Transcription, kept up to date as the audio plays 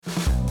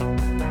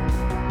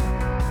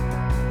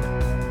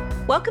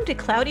Welcome to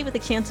Cloudy with a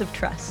Chance of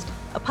Trust,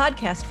 a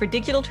podcast for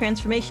digital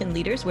transformation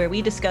leaders where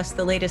we discuss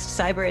the latest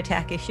cyber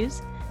attack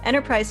issues,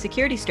 enterprise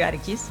security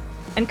strategies,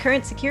 and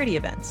current security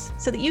events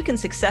so that you can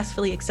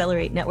successfully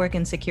accelerate network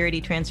and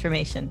security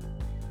transformation.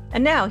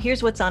 And now,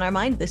 here's what's on our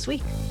mind this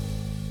week.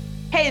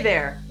 Hey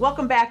there.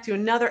 Welcome back to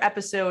another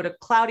episode of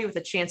Cloudy with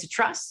a Chance of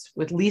Trust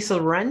with Lisa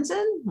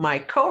Lorenzen, my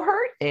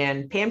cohort,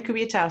 and Pam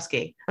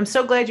Kubiatowski. I'm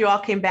so glad you all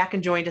came back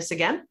and joined us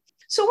again.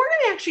 So we're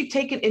going to actually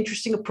take an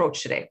interesting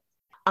approach today.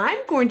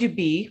 I'm going to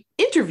be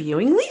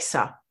interviewing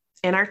Lisa,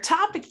 and our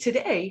topic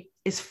today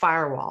is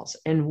firewalls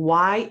and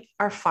why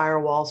are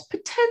firewalls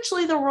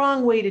potentially the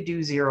wrong way to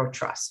do zero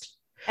trust.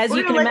 As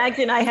you can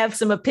imagine, I have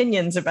some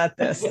opinions about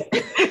this.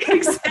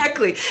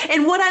 Exactly.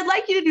 And what I'd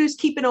like you to do is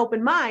keep an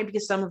open mind,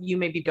 because some of you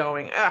may be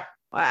going,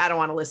 I don't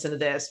want to listen to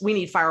this. We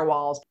need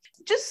firewalls.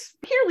 Just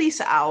hear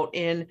Lisa out.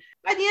 And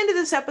by the end of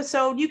this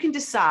episode, you can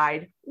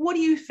decide, what do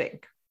you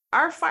think?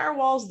 Are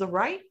firewalls the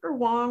right or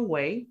wrong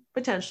way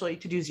potentially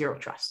to do zero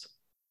trust?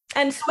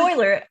 And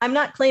spoiler, I'm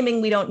not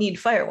claiming we don't need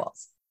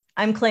firewalls.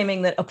 I'm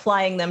claiming that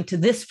applying them to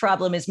this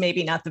problem is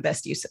maybe not the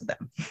best use of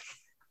them.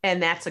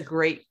 And that's a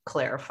great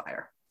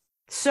clarifier.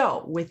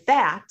 So with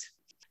that,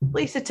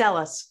 Lisa, tell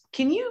us,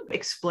 can you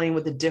explain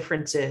what the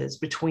difference is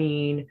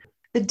between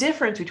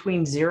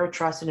zero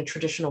trust and a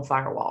traditional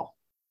firewall?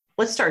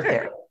 Let's start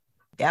there.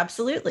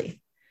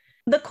 Absolutely.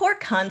 The core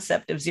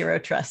concept of zero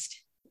trust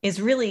is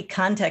really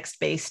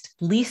context-based,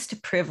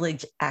 least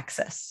privilege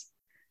access.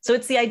 So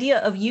it's the idea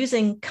of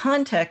using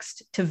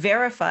context to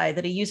verify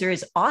that a user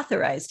is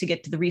authorized to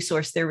get to the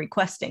resource they're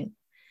requesting,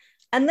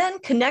 and then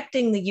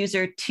connecting the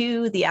user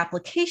to the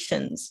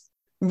applications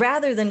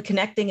rather than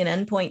connecting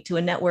an endpoint to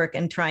a network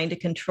and trying to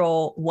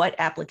control what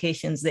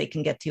applications they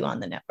can get to on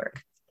the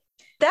network.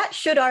 That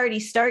should already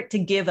start to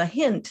give a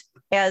hint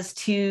as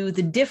to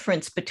the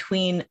difference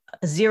between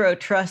a zero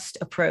trust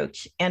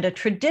approach and a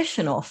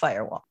traditional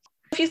firewall.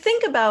 If you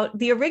think about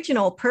the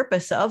original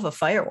purpose of a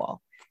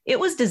firewall, it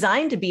was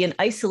designed to be an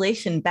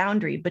isolation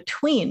boundary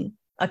between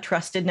a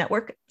trusted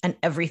network and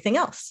everything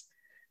else.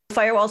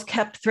 Firewalls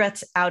kept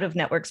threats out of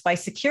networks by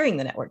securing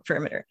the network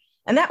perimeter.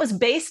 And that was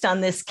based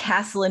on this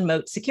castle and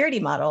moat security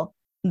model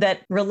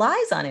that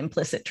relies on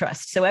implicit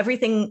trust. So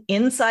everything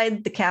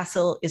inside the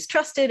castle is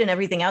trusted and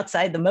everything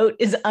outside the moat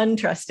is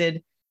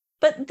untrusted.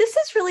 But this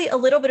is really a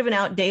little bit of an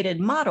outdated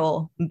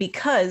model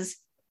because,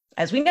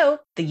 as we know,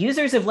 the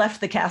users have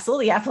left the castle,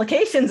 the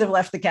applications have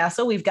left the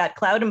castle. We've got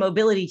cloud and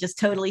mobility just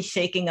totally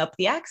shaking up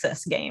the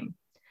access game.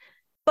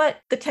 But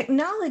the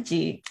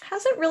technology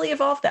hasn't really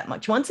evolved that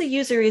much. Once a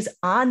user is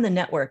on the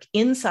network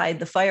inside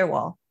the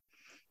firewall,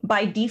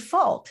 by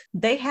default,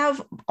 they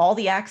have all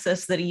the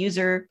access that a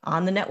user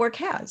on the network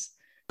has.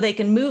 They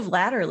can move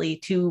laterally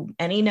to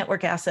any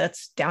network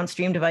assets,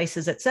 downstream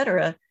devices, et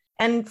cetera.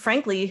 And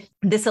frankly,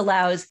 this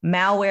allows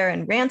malware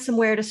and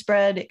ransomware to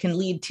spread. It can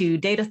lead to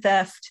data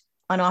theft,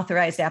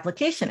 unauthorized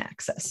application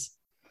access.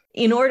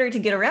 In order to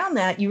get around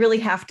that, you really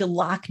have to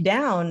lock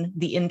down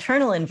the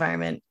internal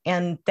environment,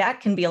 and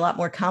that can be a lot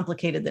more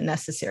complicated than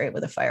necessary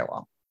with a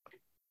firewall.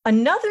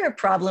 Another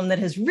problem that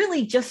has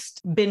really just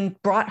been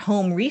brought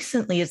home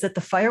recently is that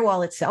the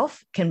firewall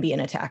itself can be an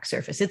attack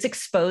surface. It's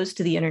exposed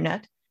to the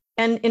internet.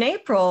 And in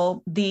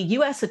April, the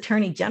US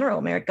Attorney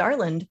General, Merrick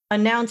Garland,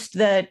 announced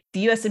that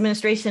the US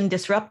administration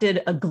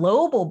disrupted a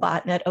global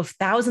botnet of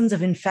thousands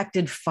of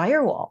infected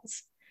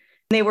firewalls.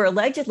 They were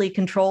allegedly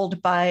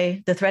controlled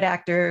by the threat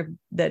actor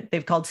that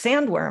they've called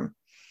Sandworm,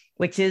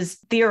 which is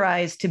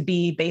theorized to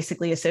be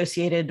basically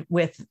associated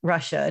with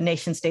Russia, a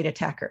nation state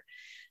attacker.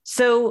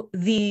 So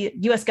the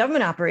US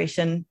government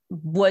operation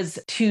was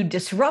to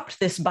disrupt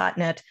this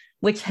botnet,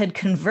 which had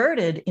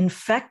converted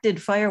infected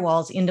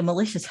firewalls into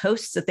malicious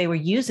hosts that they were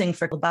using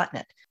for the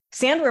botnet.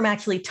 Sandworm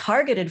actually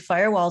targeted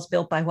firewalls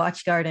built by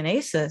WatchGuard and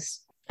ASUS.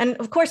 And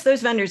of course,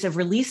 those vendors have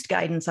released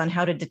guidance on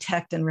how to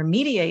detect and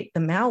remediate the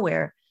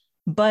malware.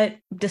 But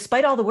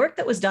despite all the work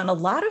that was done, a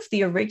lot of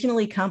the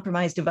originally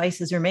compromised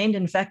devices remained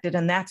infected,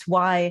 and that's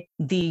why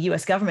the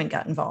US government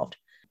got involved.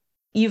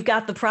 You've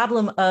got the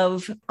problem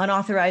of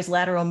unauthorized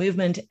lateral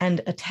movement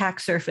and attack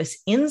surface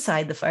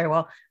inside the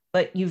firewall,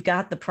 but you've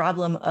got the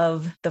problem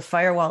of the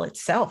firewall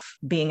itself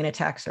being an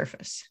attack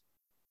surface.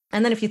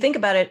 And then if you think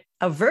about it,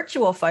 a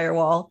virtual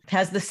firewall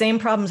has the same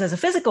problems as a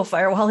physical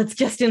firewall. It's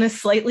just in a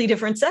slightly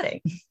different setting.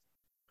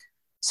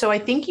 So I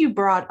think you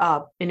brought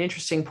up an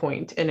interesting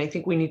point, and I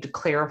think we need to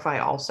clarify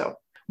also.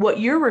 What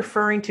you're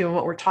referring to and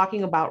what we're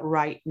talking about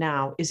right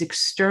now is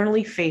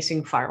externally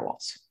facing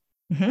firewalls.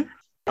 Mm-hmm.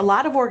 A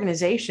lot of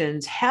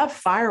organizations have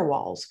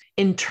firewalls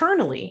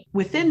internally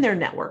within their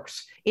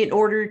networks in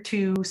order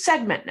to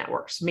segment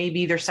networks.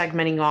 Maybe they're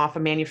segmenting off a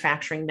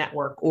manufacturing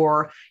network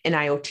or an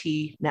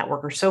IoT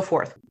network or so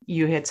forth.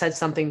 You had said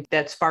something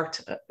that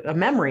sparked a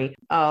memory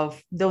of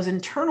those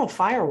internal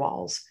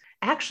firewalls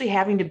actually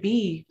having to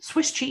be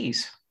Swiss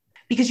cheese,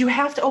 because you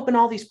have to open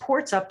all these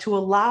ports up to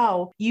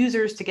allow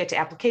users to get to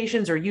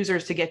applications or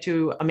users to get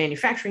to a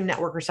manufacturing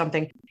network or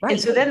something. Right.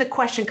 And so then the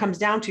question comes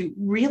down to,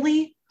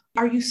 really,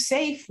 are you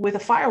safe with a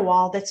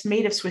firewall that's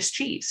made of Swiss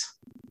cheese?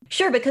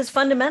 Sure, because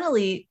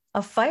fundamentally,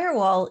 A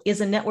firewall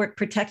is a network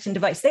protection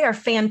device. They are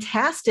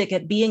fantastic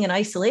at being an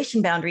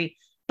isolation boundary,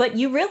 but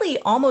you really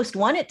almost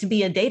want it to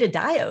be a data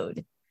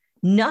diode.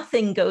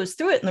 Nothing goes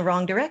through it in the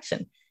wrong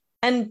direction.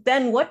 And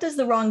then what does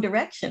the wrong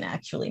direction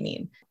actually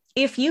mean?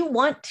 If you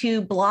want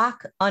to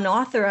block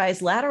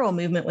unauthorized lateral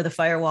movement with a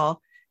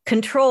firewall,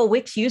 control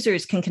which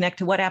users can connect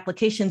to what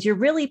applications, you're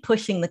really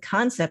pushing the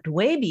concept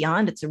way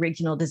beyond its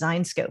original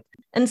design scope.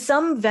 And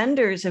some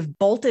vendors have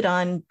bolted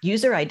on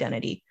user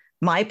identity.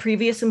 My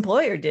previous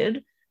employer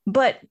did,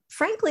 but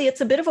frankly,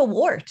 it's a bit of a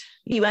wart.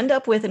 You end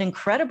up with an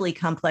incredibly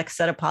complex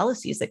set of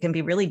policies that can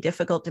be really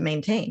difficult to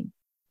maintain.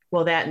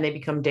 Well, that and they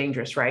become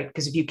dangerous, right?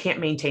 Because if you can't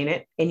maintain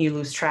it and you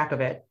lose track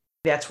of it,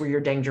 that's where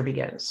your danger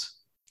begins.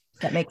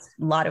 That makes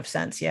a lot of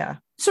sense, yeah.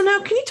 So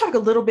now can you talk a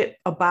little bit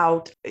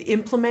about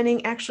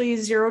implementing actually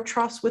zero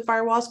trust with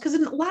firewalls? Because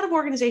a lot of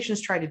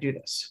organizations try to do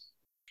this.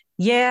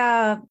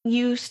 Yeah,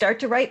 you start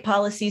to write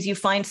policies, you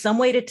find some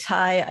way to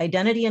tie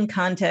identity and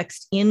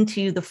context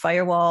into the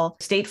firewall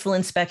stateful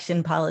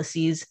inspection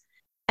policies.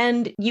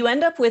 And you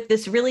end up with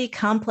this really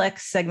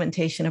complex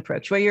segmentation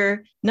approach where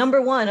you're,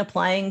 number one,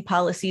 applying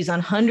policies on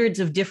hundreds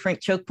of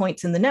different choke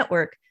points in the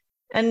network.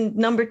 And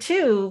number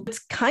two, it's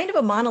kind of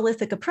a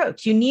monolithic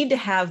approach. You need to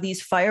have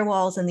these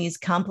firewalls and these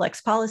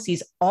complex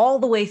policies all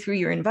the way through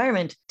your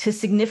environment to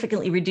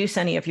significantly reduce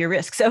any of your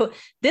risk. So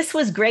this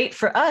was great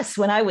for us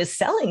when I was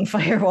selling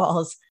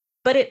firewalls,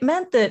 but it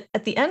meant that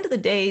at the end of the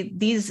day,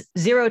 these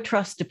zero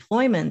trust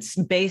deployments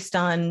based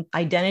on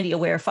identity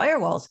aware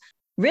firewalls,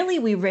 really,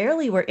 we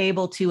rarely were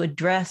able to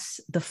address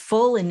the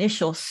full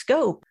initial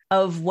scope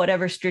of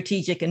whatever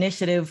strategic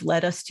initiative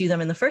led us to them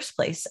in the first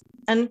place.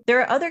 And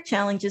there are other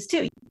challenges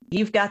too.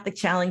 You've got the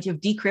challenge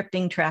of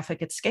decrypting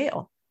traffic at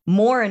scale.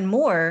 More and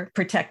more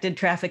protected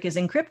traffic is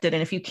encrypted.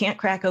 And if you can't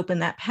crack open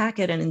that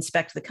packet and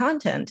inspect the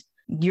content,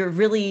 you're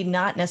really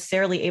not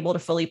necessarily able to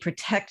fully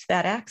protect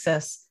that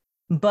access.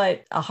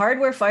 But a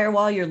hardware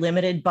firewall, you're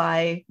limited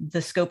by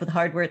the scope of the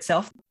hardware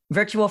itself.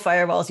 Virtual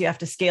firewalls, you have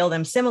to scale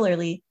them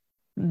similarly.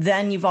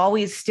 Then you've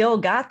always still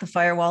got the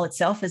firewall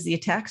itself as the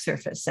attack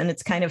surface. And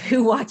it's kind of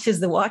who watches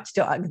the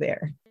watchdog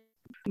there.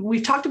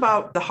 We've talked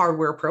about the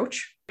hardware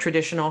approach,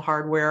 traditional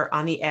hardware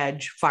on the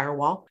edge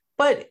firewall,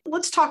 but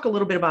let's talk a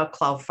little bit about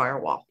cloud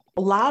firewall.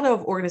 A lot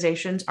of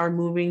organizations are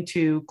moving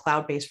to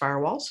cloud-based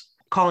firewalls,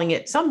 calling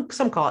it, some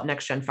call it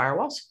next-gen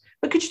firewalls.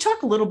 But could you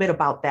talk a little bit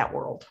about that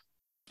world?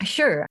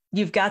 Sure.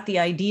 You've got the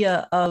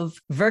idea of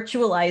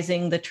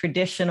virtualizing the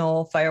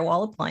traditional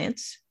firewall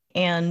appliance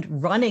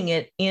and running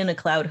it in a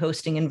cloud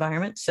hosting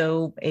environment.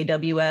 So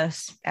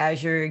AWS,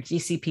 Azure,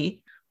 GCP.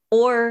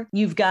 Or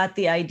you've got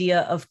the idea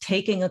of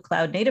taking a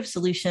cloud native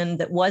solution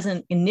that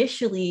wasn't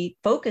initially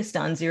focused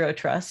on zero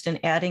trust and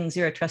adding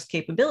zero trust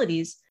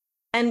capabilities.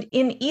 And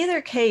in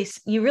either case,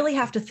 you really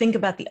have to think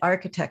about the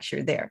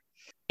architecture there.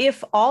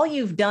 If all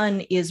you've done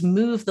is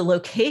move the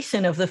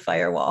location of the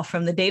firewall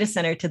from the data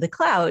center to the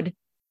cloud,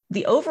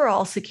 the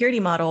overall security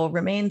model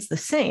remains the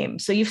same.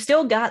 So you've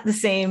still got the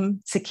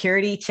same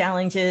security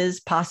challenges,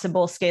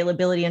 possible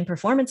scalability and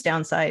performance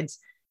downsides.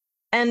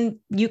 And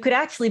you could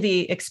actually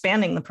be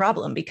expanding the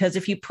problem because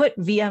if you put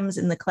VMs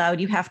in the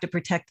cloud, you have to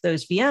protect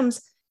those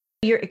VMs.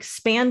 You're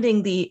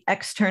expanding the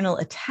external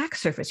attack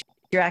surface.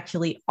 You're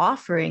actually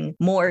offering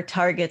more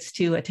targets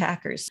to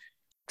attackers.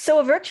 So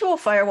a virtual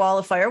firewall,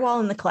 a firewall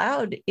in the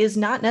cloud, is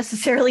not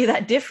necessarily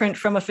that different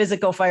from a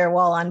physical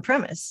firewall on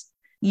premise.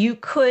 You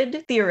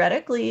could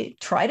theoretically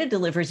try to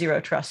deliver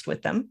zero trust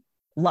with them.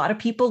 A lot of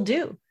people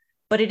do,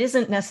 but it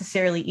isn't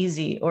necessarily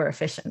easy or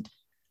efficient.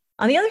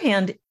 On the other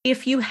hand,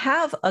 if you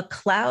have a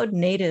cloud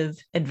native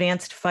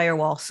advanced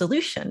firewall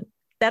solution,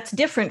 that's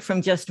different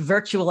from just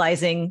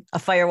virtualizing a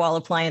firewall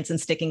appliance and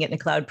sticking it in a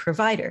cloud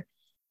provider.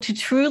 To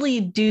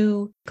truly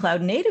do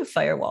cloud native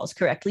firewalls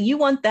correctly, you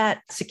want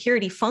that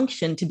security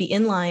function to be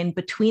inline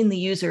between the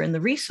user and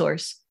the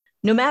resource,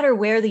 no matter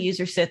where the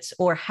user sits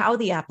or how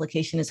the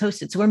application is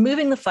hosted. So we're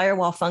moving the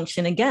firewall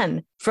function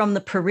again from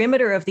the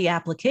perimeter of the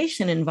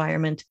application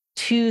environment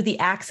to the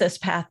access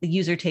path the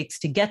user takes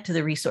to get to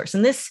the resource.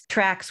 And this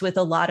tracks with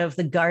a lot of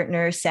the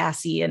Gartner,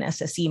 SASE, and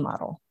SSE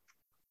model.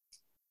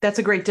 That's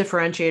a great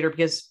differentiator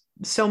because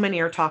so many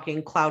are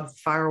talking cloud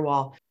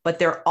firewall, but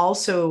they're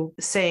also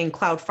saying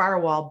cloud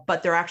firewall,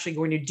 but they're actually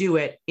going to do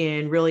it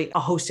in really a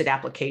hosted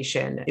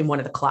application in one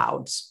of the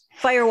clouds.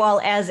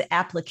 Firewall as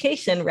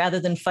application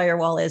rather than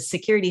firewall as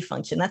security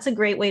function. That's a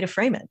great way to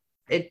frame it.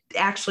 It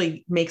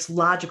actually makes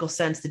logical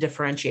sense, the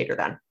differentiator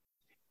then.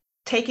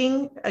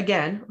 Taking,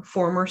 again,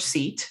 former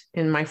seat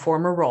in my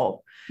former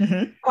role,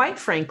 quite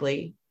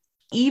frankly,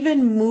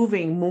 even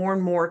moving more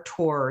and more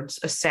towards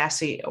a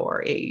SASE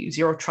or a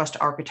zero trust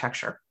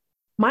architecture,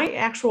 my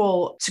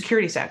actual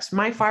security stacks,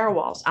 my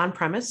firewalls on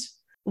premise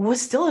was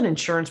still an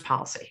insurance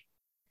policy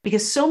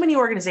because so many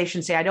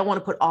organizations say, I don't want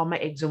to put all my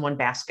eggs in one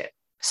basket.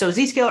 So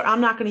Zscaler,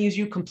 I'm not going to use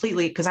you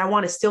completely because I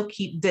want to still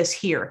keep this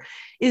here.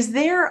 Is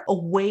there a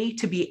way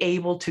to be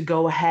able to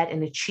go ahead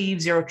and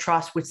achieve zero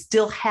trust with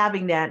still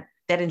having that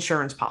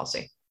insurance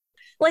policy?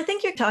 Well, I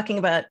think you're talking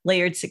about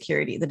layered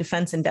security, the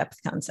defense in depth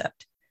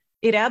concept.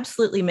 it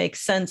absolutely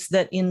makes sense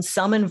that in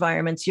some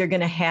environments, you're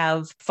going to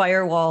have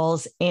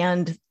firewalls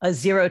and a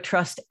zero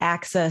trust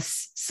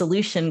access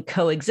solution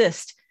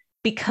coexist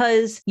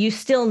because you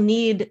still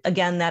need,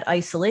 again, that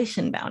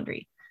isolation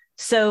boundary.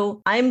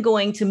 So I'm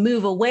going to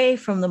move away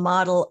from the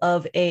model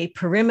of a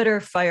perimeter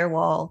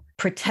firewall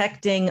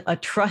protecting a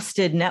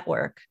trusted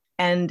network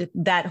and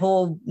that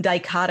whole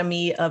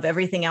dichotomy of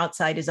everything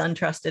outside is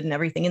untrusted and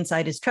everything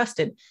inside is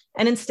trusted.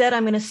 And instead,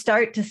 I'm going to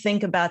start to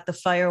think about the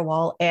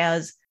firewall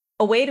as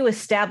a way to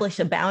establish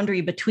a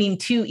boundary between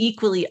two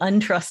equally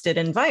untrusted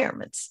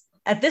environments.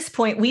 At this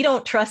point, we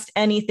don't trust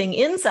anything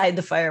inside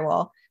the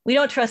firewall. We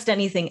don't trust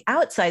anything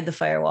outside the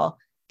firewall.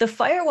 The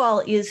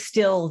firewall is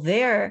still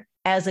there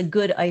as a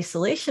good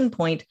isolation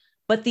point,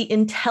 but the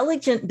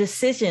intelligent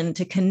decision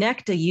to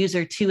connect a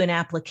user to an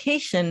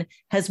application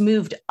has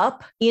moved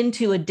up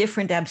into a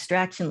different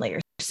abstraction layer.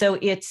 So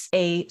it's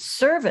a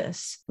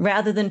service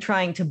rather than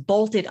trying to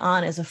bolt it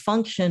on as a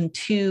function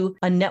to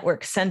a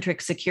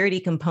network-centric security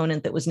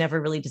component that was never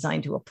really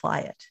designed to apply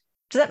it.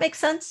 Does that make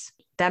sense?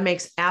 That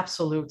makes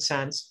absolute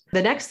sense.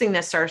 The next thing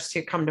that starts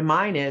to come to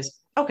mind is,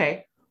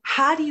 okay,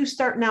 how do you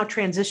start now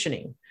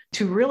transitioning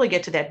to really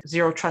get to that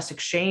zero trust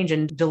exchange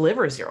and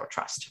deliver zero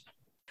trust?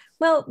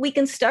 Well, we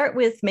can start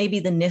with maybe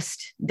the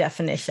NIST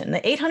definition.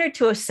 The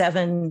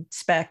 800-207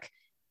 spec,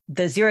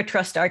 the zero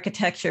trust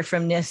architecture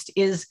from NIST,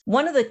 is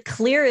one of the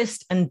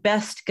clearest and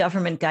best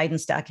government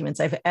guidance documents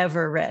I've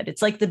ever read.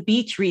 It's like the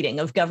beach reading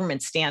of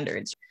government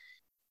standards.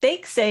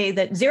 They say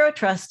that zero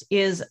trust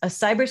is a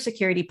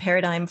cybersecurity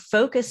paradigm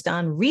focused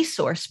on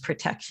resource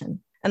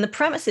protection. And the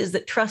premise is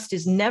that trust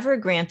is never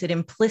granted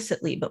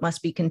implicitly, but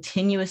must be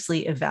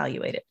continuously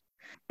evaluated.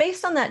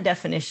 Based on that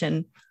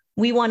definition,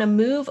 we want to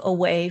move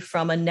away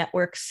from a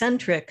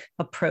network-centric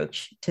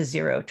approach to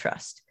zero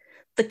trust.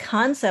 The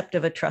concept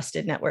of a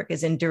trusted network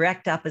is in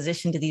direct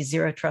opposition to these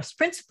zero trust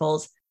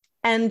principles,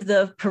 and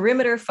the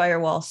perimeter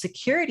firewall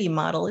security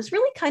model is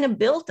really kind of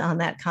built on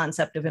that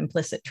concept of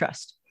implicit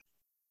trust.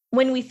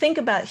 When we think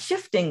about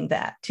shifting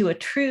that to a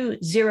true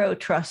zero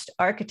trust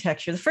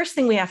architecture, the first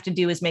thing we have to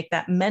do is make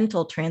that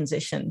mental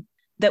transition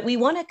that we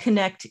want to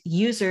connect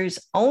users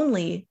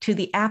only to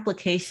the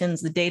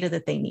applications, the data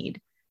that they need,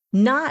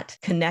 not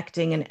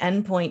connecting an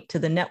endpoint to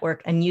the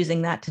network and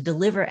using that to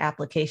deliver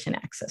application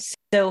access.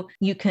 So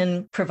you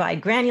can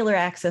provide granular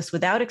access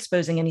without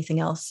exposing anything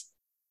else.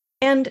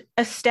 And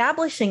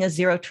establishing a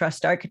zero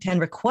trust architecture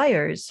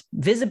requires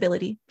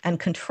visibility and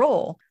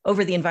control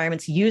over the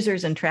environment's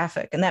users and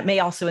traffic. And that may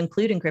also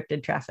include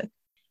encrypted traffic.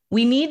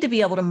 We need to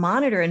be able to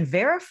monitor and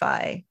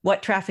verify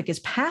what traffic is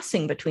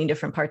passing between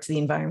different parts of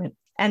the environment.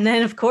 And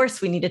then, of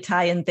course, we need to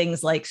tie in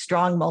things like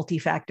strong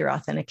multi-factor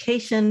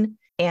authentication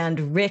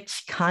and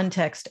rich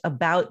context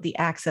about the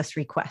access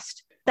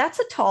request. That's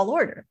a tall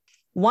order.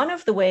 One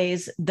of the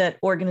ways that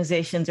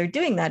organizations are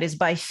doing that is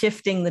by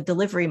shifting the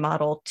delivery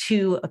model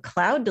to a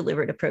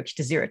cloud-delivered approach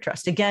to zero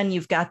trust. Again,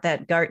 you've got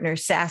that Gartner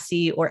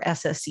SASE or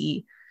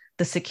SSE,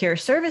 the Secure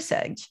Service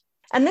Edge.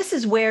 And this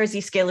is where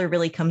Zscaler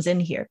really comes in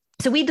here.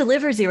 So we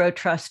deliver zero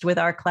trust with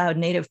our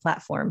cloud-native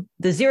platform,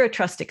 the Zero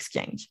Trust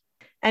Exchange.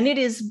 And it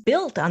is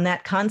built on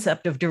that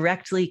concept of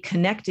directly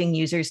connecting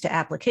users to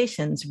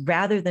applications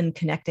rather than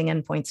connecting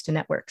endpoints to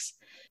networks.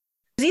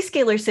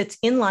 Zscaler sits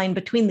in line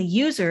between the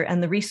user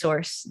and the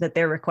resource that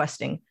they're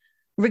requesting.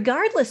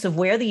 Regardless of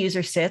where the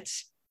user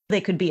sits,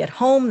 they could be at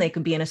home, they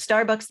could be in a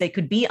Starbucks, they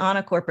could be on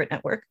a corporate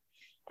network.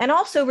 And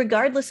also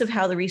regardless of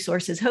how the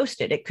resource is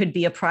hosted, it could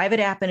be a private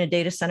app in a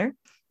data center,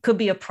 could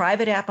be a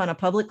private app on a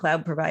public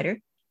cloud provider,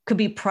 could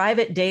be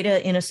private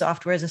data in a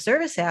software as a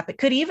service app. It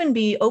could even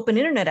be open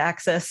internet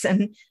access.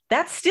 And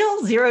that's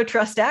still zero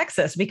trust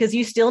access because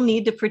you still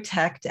need to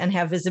protect and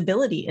have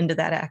visibility into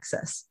that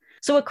access.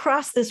 So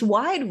across this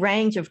wide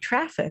range of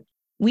traffic,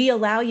 we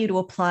allow you to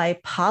apply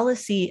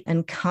policy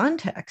and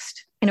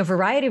context in a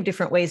variety of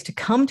different ways to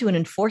come to an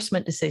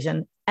enforcement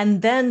decision.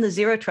 And then the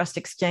Zero Trust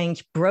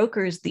Exchange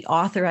brokers the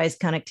authorized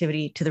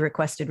connectivity to the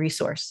requested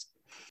resource.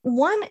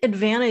 One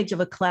advantage of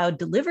a cloud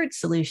delivered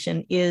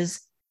solution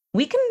is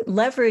we can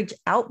leverage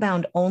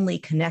outbound only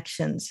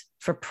connections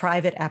for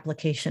private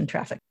application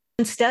traffic.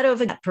 Instead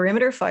of a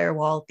perimeter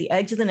firewall at the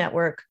edge of the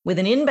network with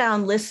an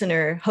inbound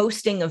listener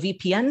hosting a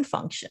VPN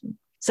function.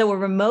 So a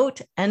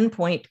remote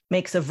endpoint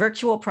makes a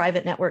virtual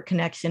private network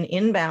connection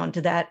inbound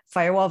to that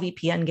firewall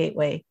VPN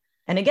gateway.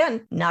 And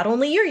again, not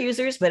only your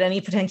users, but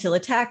any potential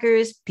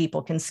attackers,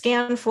 people can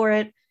scan for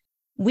it.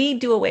 We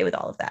do away with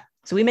all of that.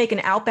 So we make an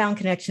outbound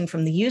connection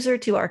from the user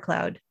to our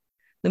cloud.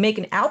 We make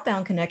an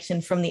outbound connection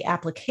from the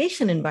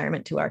application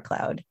environment to our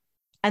cloud.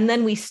 And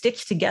then we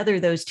stitch together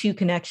those two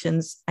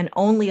connections and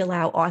only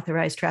allow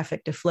authorized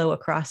traffic to flow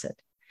across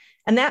it.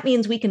 And that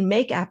means we can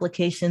make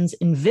applications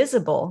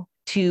invisible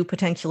to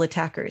potential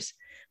attackers.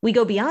 We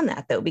go beyond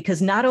that, though,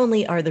 because not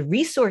only are the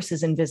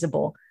resources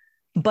invisible,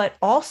 but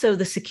also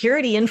the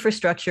security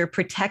infrastructure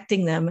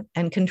protecting them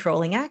and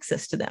controlling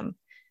access to them.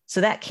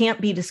 So that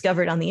can't be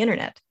discovered on the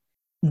internet.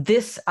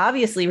 This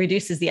obviously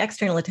reduces the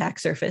external attack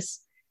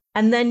surface.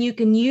 And then you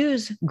can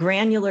use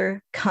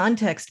granular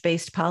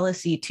context-based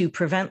policy to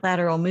prevent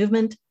lateral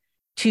movement,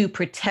 to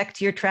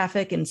protect your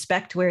traffic,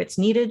 inspect where it's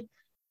needed,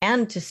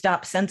 and to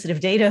stop sensitive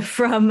data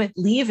from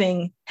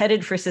leaving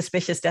headed for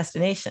suspicious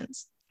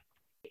destinations.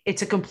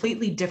 It's a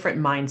completely different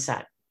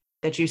mindset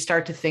that you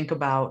start to think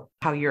about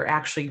how you're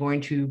actually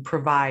going to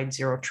provide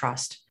zero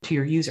trust to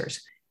your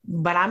users.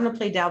 But I'm going to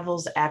play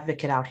devil's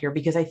advocate out here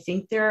because I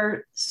think there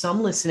are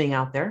some listening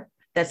out there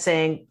that's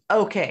saying,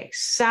 okay,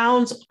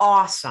 sounds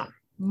awesome.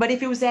 But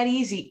if it was that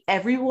easy,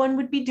 everyone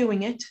would be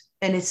doing it.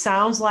 And it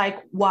sounds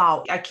like,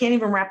 wow, I can't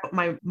even wrap up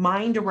my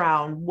mind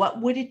around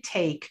what would it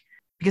take,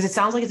 because it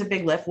sounds like it's a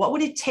big lift. What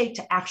would it take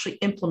to actually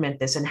implement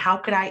this? And how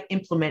could I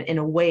implement in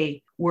a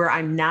way where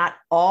I'm not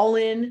all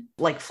in,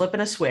 like flipping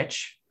a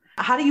switch?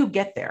 How do you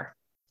get there?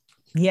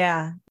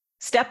 Yeah.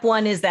 Step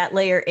one is that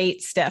layer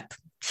 8 step,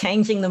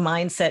 changing the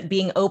mindset,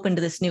 being open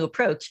to this new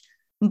approach.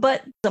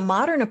 But the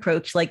modern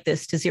approach like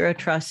this to zero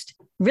trust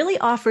really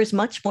offers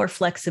much more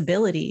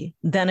flexibility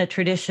than a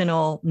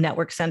traditional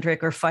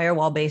network-centric or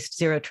firewall-based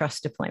zero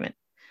trust deployment.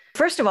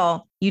 First of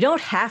all, you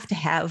don't have to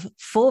have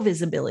full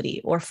visibility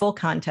or full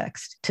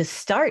context to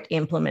start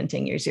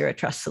implementing your zero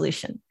trust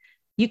solution.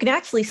 You can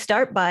actually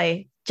start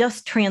by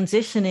just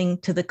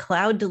transitioning to the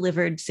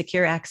cloud-delivered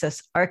secure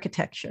access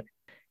architecture.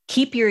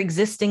 Keep your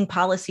existing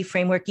policy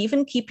framework,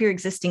 even keep your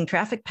existing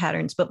traffic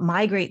patterns, but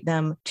migrate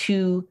them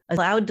to a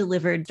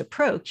cloud-delivered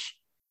approach.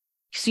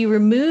 So you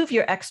remove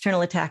your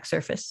external attack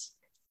surface.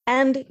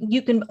 And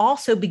you can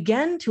also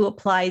begin to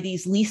apply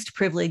these least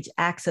privilege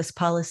access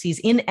policies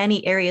in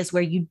any areas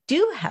where you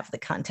do have the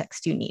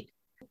context you need.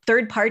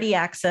 Third-party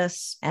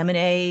access,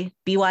 M&A,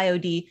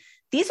 BYOD,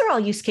 these are all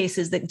use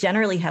cases that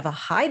generally have a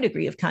high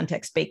degree of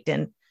context baked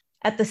in.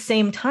 At the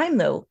same time,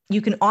 though,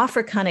 you can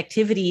offer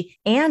connectivity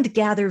and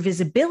gather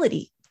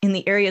visibility in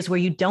the areas where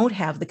you don't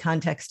have the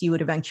context you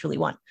would eventually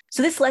want.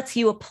 So this lets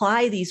you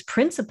apply these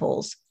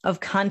principles of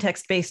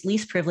context-based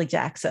least privilege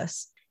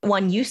access,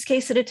 one use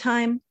case at a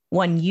time,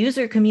 one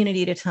user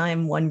community at a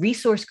time, one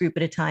resource group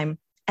at a time.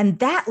 And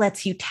that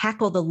lets you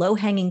tackle the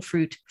low-hanging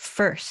fruit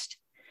first.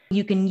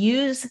 You can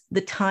use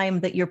the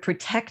time that you're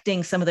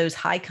protecting some of those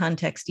high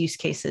context use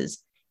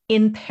cases.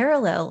 In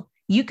parallel,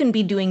 you can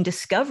be doing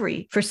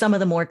discovery for some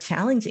of the more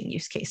challenging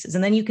use cases.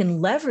 And then you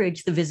can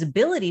leverage the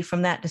visibility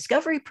from that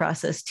discovery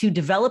process to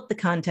develop the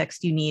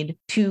context you need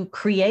to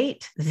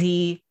create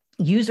the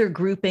user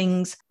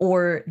groupings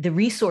or the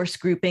resource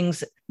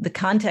groupings, the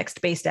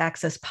context-based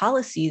access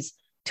policies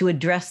to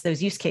address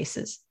those use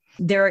cases.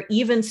 There are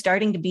even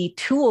starting to be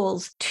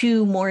tools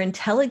to more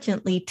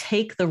intelligently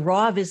take the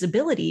raw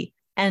visibility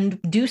and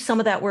do some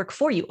of that work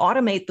for you,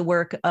 automate the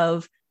work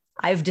of,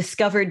 I've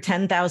discovered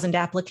 10,000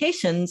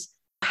 applications.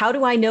 How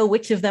do I know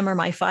which of them are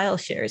my file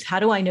shares? How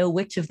do I know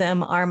which of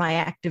them are my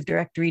Active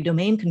Directory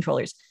domain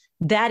controllers?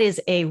 That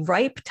is a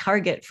ripe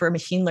target for a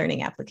machine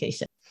learning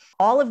application.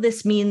 All of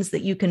this means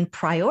that you can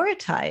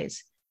prioritize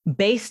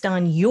based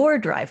on your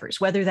drivers,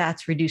 whether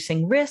that's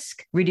reducing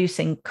risk,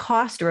 reducing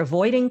cost or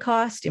avoiding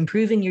cost,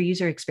 improving your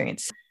user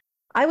experience.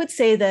 I would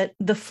say that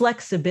the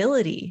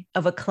flexibility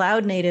of a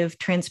cloud-native,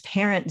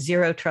 transparent,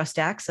 zero trust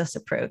access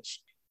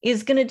approach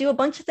is going to do a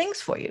bunch of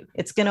things for you.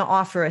 It's going to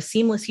offer a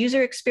seamless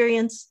user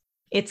experience.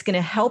 It's going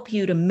to help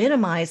you to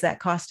minimize that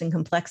cost and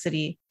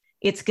complexity.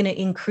 It's going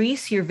to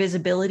increase your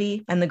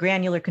visibility and the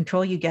granular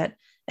control you get.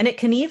 And it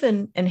can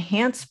even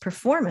enhance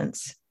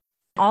performance.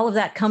 All of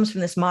that comes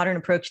from this modern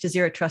approach to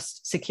zero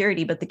trust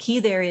security. But the key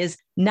there is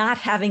not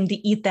having to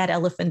eat that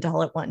elephant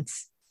all at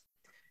once.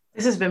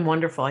 This has been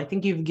wonderful. I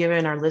think you've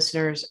given our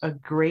listeners a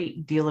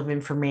great deal of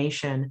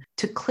information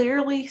to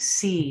clearly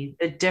see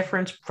the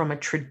difference from a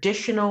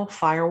traditional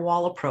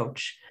firewall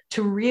approach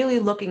to really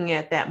looking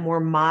at that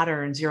more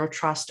modern zero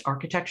trust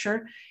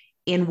architecture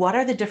and what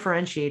are the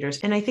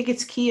differentiators. And I think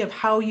it's key of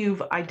how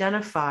you've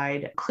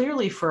identified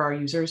clearly for our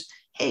users,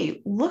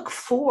 hey, look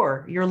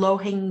for your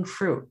low-hanging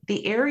fruit,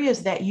 the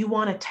areas that you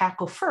want to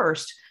tackle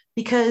first,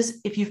 because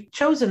if you've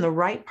chosen the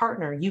right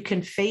partner, you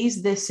can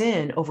phase this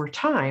in over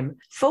time,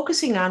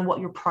 focusing on what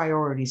your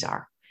priorities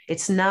are.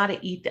 It's not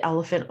to eat the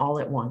elephant all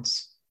at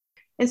once.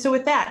 And so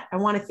with that, I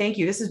want to thank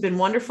you. This has been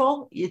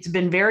wonderful. It's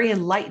been very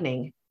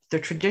enlightening, the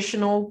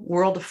traditional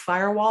world of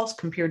firewalls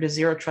compared to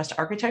zero trust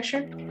architecture.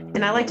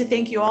 And I'd like to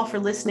thank you all for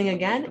listening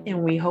again,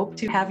 and we hope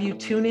to have you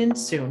tune in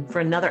soon for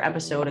another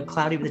episode of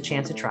Cloudy with a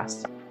Chance of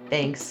Trust.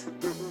 Thanks.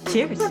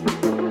 Cheers.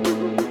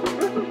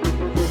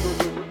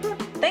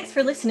 Thanks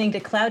for listening to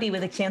Cloudy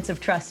with a Chance of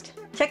Trust.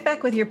 Check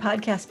back with your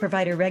podcast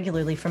provider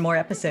regularly for more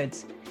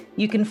episodes.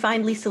 You can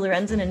find Lisa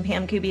Lorenzen and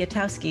Pam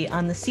Kubiatowski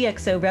on the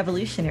CXO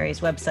Revolutionaries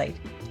website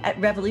at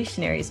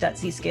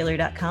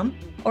revolutionaries.zscaler.com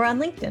or on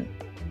LinkedIn.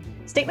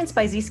 Statements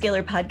by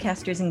Zscaler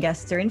podcasters and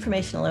guests are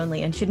informational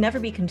only and should never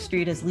be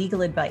construed as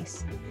legal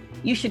advice.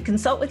 You should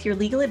consult with your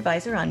legal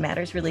advisor on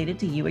matters related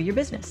to you or your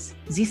business.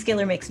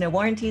 Zscaler makes no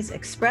warranties,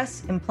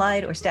 express,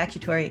 implied, or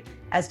statutory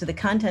as to the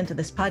content of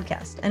this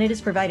podcast, and it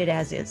is provided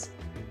as is.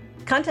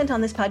 Content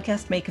on this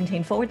podcast may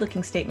contain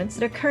forward-looking statements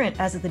that are current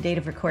as of the date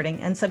of recording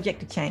and subject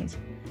to change.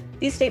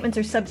 These statements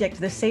are subject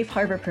to the safe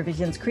harbor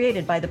provisions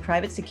created by the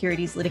Private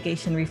Securities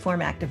Litigation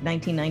Reform Act of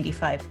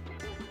 1995.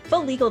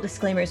 Full legal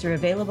disclaimers are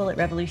available at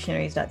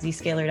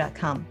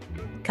revolutionaries.zscaler.com.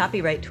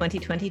 Copyright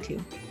 2022.